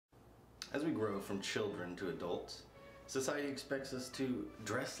As we grow from children to adults, society expects us to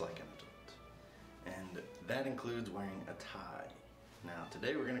dress like an adult, and that includes wearing a tie. Now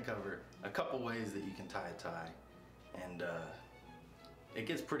today we're going to cover a couple ways that you can tie a tie, and it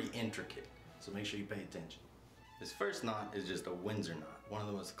gets pretty intricate, so make sure you pay attention. This first knot is just a Windsor knot, one of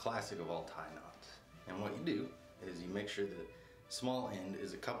the most classic of all tie knots. And what you do is you make sure the small end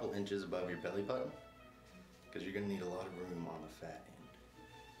is a couple inches above your belly button, because you're going to need a lot of room on the fat end.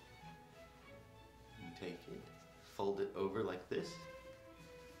 You take it, fold it over like this,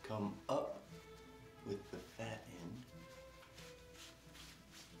 come up with the fat end,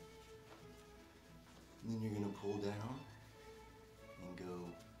 and then you're going to pull down and go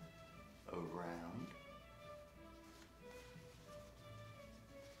around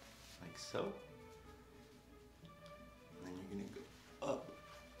like so, and then you're going to go up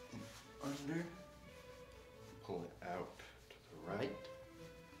and under, pull it out to the right,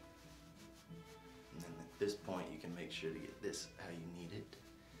 and then at this point you can make sure to get this how you need it,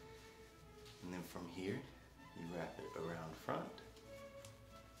 and then from here you wrap it around front,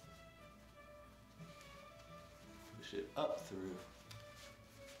 push it up through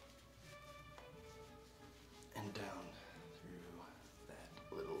and down through that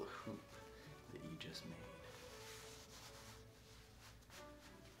little hoop that you just made.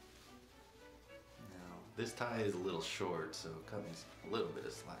 Now this tie is a little short, so cut me a little bit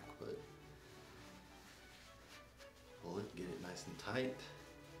of slack, but pull it, get it nice and tight,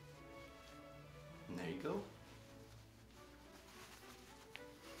 and there you go.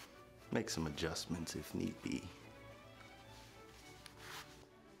 Make some adjustments if need be.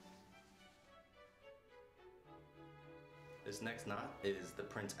 This next knot is the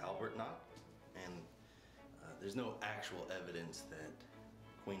Prince Albert knot, and there's no actual evidence that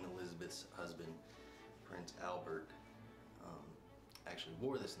Queen Elizabeth's husband, Prince Albert, actually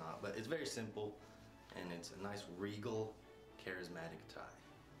wore this knot, but it's very simple and it's a nice regal, charismatic tie.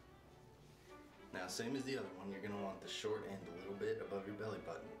 Now, same as the other one, you're going to want the short end a little bit above your belly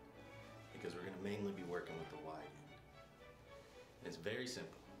button, because we're going to mainly be working with the wide end. And it's very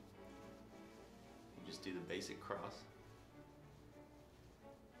simple. You just do the basic cross,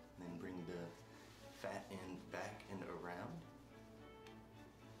 then bring the fat end back and around,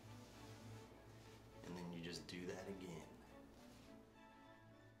 and then you just do that again.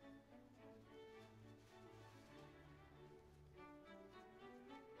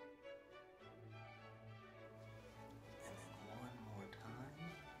 And then one more time,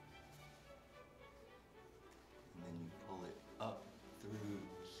 and then you pull it up through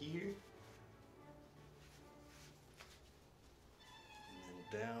here,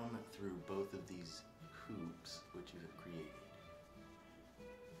 down through both of these hoops which you have created.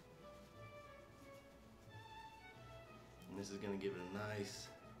 And this is going to give it a nice,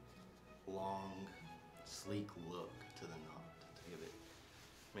 long, sleek look to the knot, to give it,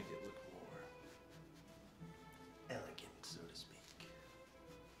 make it look more elegant, so to speak.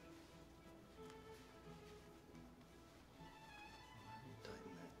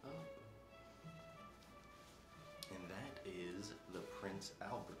 Tighten that up. And that is the Prince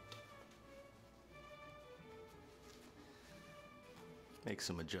Albert. Make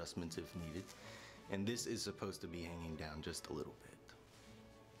some adjustments if needed. And this is supposed to be hanging down just a little bit.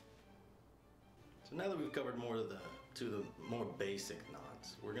 So now that we've covered more of the more basic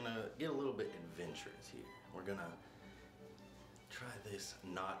knots, we're gonna get a little bit adventurous here. We're gonna try this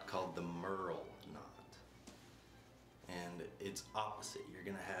knot called the Merle knot. And it's opposite. You're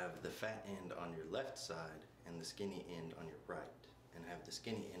gonna have the fat end on your left side and the skinny end on your right, and have the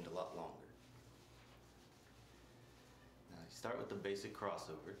skinny end a lot longer. Now you start with the basic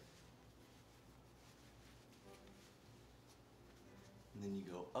crossover, and then you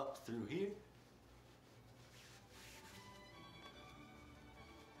go up through here,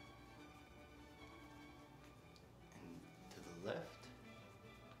 and to the left,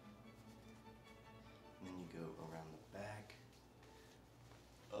 and then you go around the back,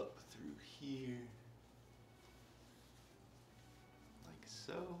 up through here, like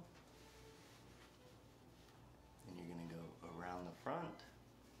so. And you're going to go around the front,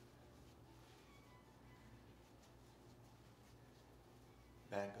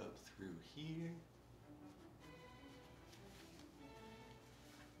 back up through here,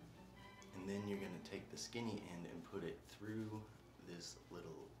 and then you're going to take the skinny end and put it through this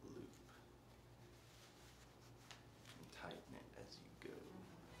little loop and tighten it as you go.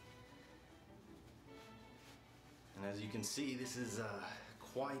 And as you can see, this is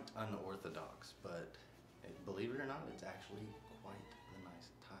quite unorthodox, but believe it or not, it's actually quite the nice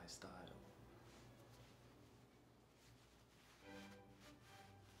tie style.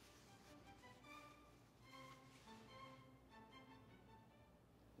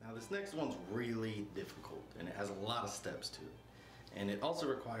 this next one's really difficult and it has a lot of steps to it. And it also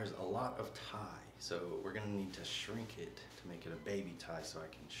requires a lot of tie. So we're gonna need to shrink it to make it a baby tie so I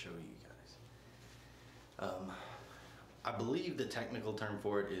can show you guys. I believe the technical term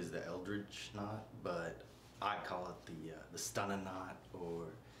for it is the Eldridge knot, but I call it the stunning knot or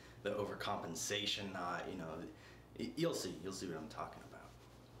the overcompensation knot. You know, you'll see what I'm talking about.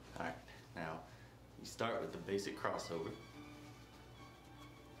 All right, now you start with the basic crossover.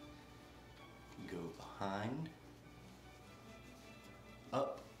 Go behind,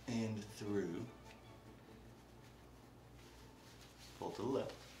 up and through, pull to the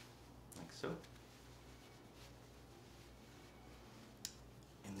left, like so.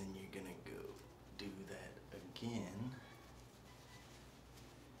 And then you're gonna go do that again.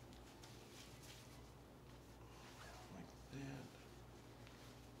 Like that.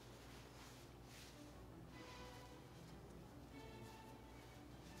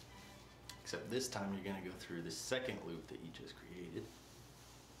 Except this time you're gonna go through the second loop that you just created.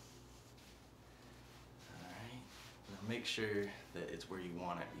 Alright, now make sure that it's where you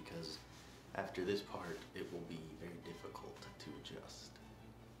want it because after this part it will be very difficult to adjust.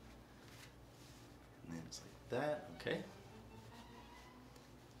 And then it's like that, okay?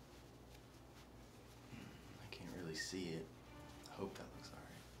 I can't really see it. I hope that looks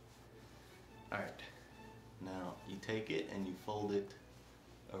alright. Alright, now you take it and you fold it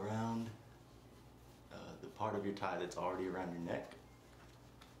around the part of your tie that's already around your neck.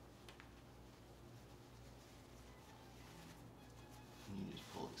 And you just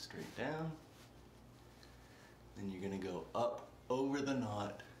pull it straight down. Then you're gonna go up over the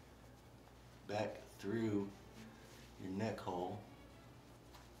knot, back through your neck hole,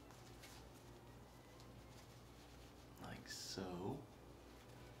 like so.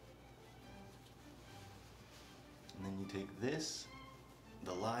 And then you take this,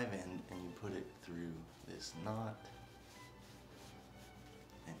 the live end, and you put it through this knot,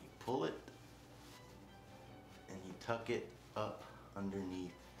 and you pull it, and you tuck it up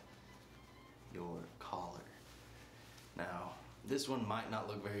underneath your collar. Now, this one might not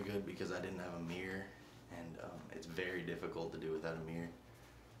look very good because I didn't have a mirror, and it's very difficult to do without a mirror.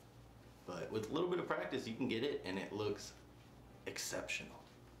 But with a little bit of practice, you can get it, and it looks exceptional.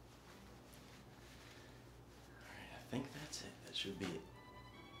 All right, I think that's it. That should be it.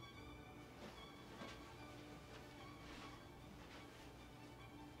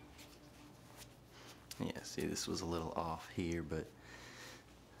 Yeah, see, this was a little off here, but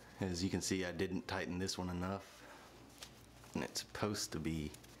as you can see, I didn't tighten this one enough. And it's supposed to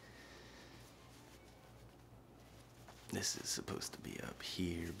be, this is supposed to be up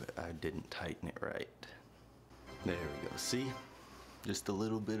here, but I didn't tighten it right. There we go, see? Just a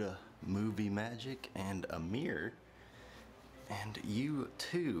little bit of movie magic and a mirror, and you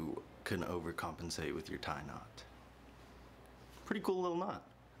too can overcompensate with your tie knot. Pretty cool little knot.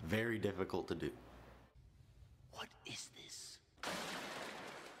 Very difficult to do.